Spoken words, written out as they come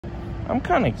I'm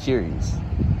kind of curious.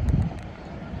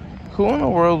 Who in the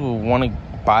world would want to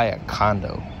buy a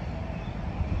condo?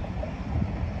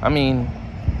 I mean,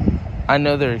 I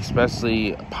know they're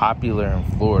especially popular in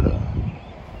Florida.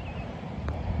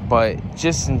 But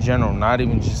just in general, not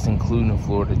even just including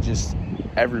Florida, just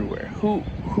everywhere. Who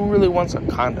really wants a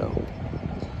condo?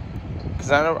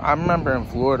 Because I remember in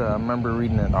Florida, I remember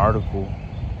reading an article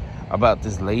about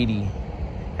this lady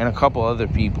and a couple other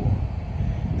people.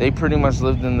 They pretty much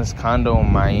lived in this condo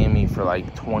in Miami for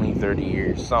like 20, 30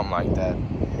 years, something like that.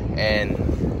 And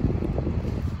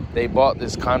they bought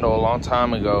this condo a long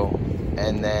time ago.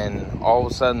 And then all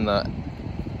of a sudden, the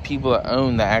people that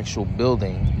own the actual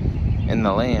building and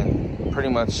the land pretty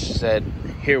much said,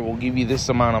 here, we'll give you this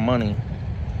amount of money.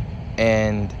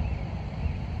 And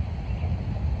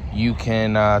you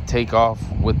can take off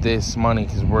with this money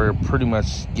because we're pretty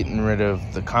much getting rid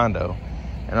of the condo.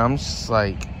 And I'm just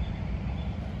like,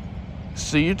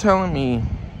 so you're telling me,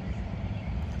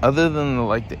 other than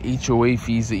the HOA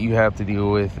fees that you have to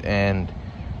deal with and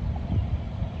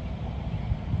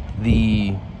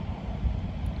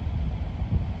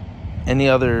any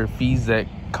other fees that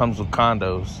comes with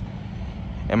condos,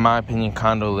 in my opinion,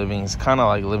 condo living is kind of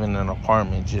like living in an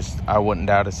apartment, just I wouldn't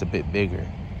doubt it's a bit bigger.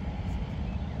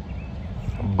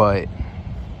 But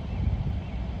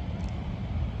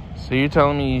so you're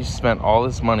telling me you spent all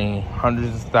this money,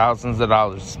 hundreds of thousands of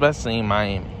dollars, especially in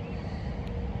Miami,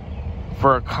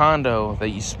 for a condo that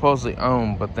you supposedly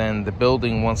own, but then the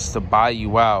building wants to buy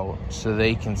you out so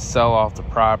they can sell off the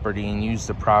property and use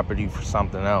the property for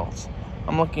something else.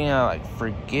 I'm looking at like,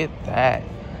 forget that.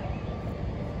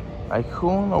 Like, who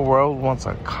in the world wants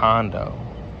a condo?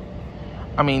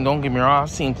 I mean, don't get me wrong, I've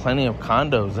seen plenty of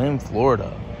condos in Florida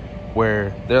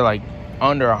where they're like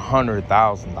under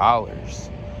 $100,000.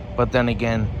 But then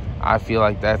again, I feel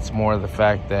like that's more the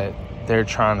fact that they're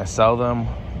trying to sell them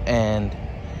and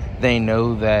they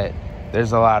know that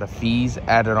there's a lot of fees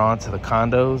added on to the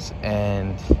condos,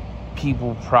 and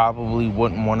people probably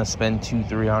wouldn't want to spend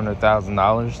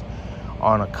 $200,000-$300,000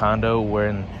 on a condo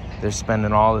when they're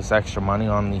spending all this extra money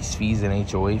on these fees and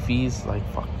HOA fees. Like,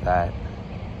 fuck that.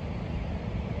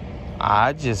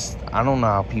 I don't know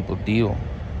how people deal.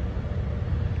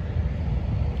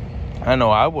 I know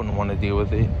I wouldn't want to deal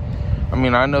with it. I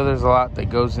mean, I know there's a lot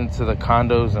that goes into the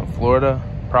condos in Florida,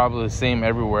 probably the same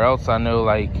everywhere else. I know,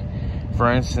 like, for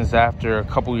instance, after a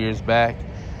couple years back,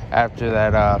 after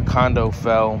that condo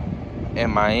fell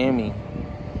in Miami,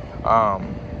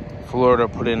 Florida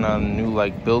put in a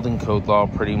new building code law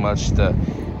pretty much to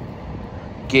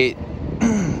get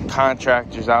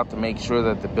contractors out to make sure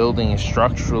that the building is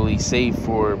structurally safe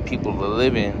for people to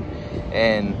live in.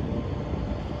 And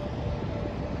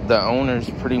the owners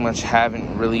pretty much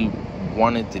haven't really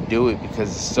wanted to do it because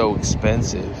it's so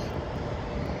expensive.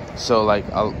 So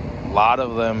a lot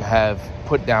of them have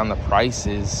put down the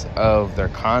prices of their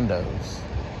condos.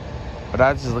 But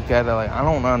I just look at it like, I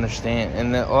don't understand.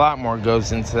 And a lot more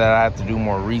goes into that. I have to do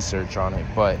more research on it.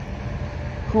 But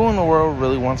who in the world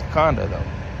really wants a condo, though?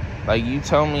 Like, you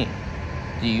tell me,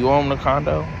 do you own a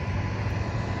condo?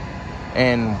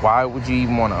 And why would you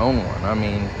even want to own one? I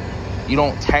mean, you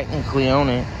don't technically own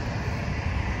it.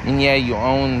 And yeah, you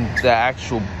own the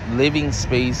actual living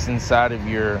space inside of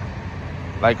your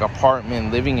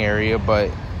apartment living area.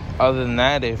 But other than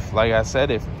that, if, like I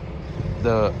said, if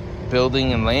the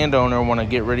building and landowner want to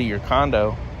get rid of your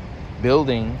condo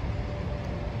building,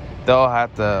 they'll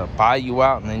have to buy you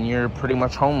out, and then you're pretty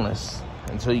much homeless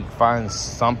until you find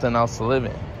something else to live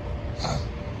in.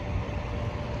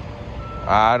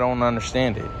 I don't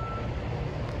understand it.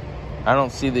 I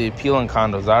don't see the appeal in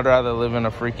condos. I'd rather live in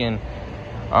a freaking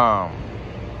a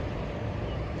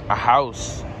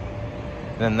house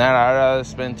than that. I'd rather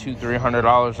spend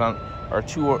 $200,000-$300 on, or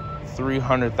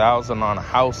 $200,000-$300,000 on a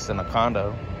house than a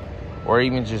condo, or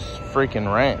even just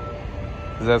freaking rent,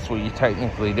 because that's what you're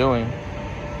technically doing.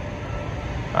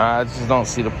 I just don't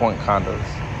see the point in condos.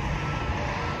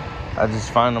 I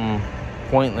just find them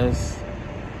pointless.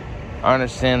 I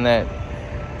understand that,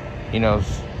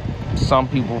 some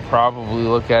people probably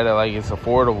look at it like it's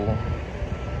affordable,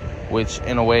 which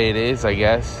in a way it is, I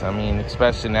guess. I mean,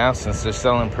 especially now since they're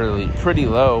selling pretty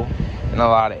low in a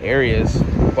lot of areas.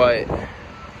 But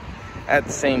at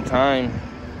the same time,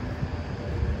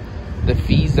 the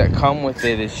fees that come with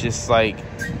it, it's just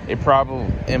it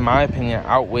probably, in my opinion,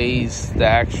 outweighs the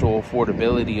actual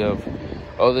affordability of,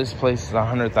 oh, this place is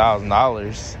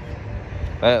 $100,000.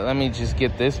 Let me just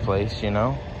get this place,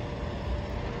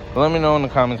 But let me know in the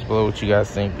comments below what you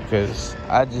guys think, because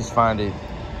I just find it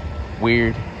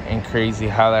weird and crazy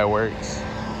how that works.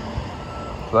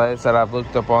 Like I said, I've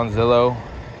looked up on Zillow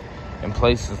and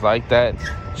places like that,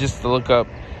 just to look up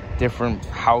different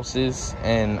houses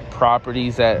and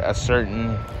properties at a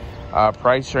certain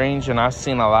price range, and I've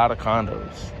seen a lot of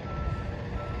condos.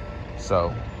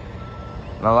 So,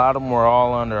 and a lot of them were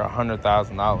all under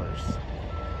 $100,000.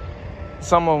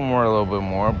 Some of them were a little bit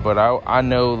more, but I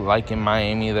know, like in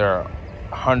Miami, there are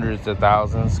hundreds of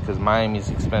thousands, because Miami's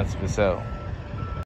expensive as hell.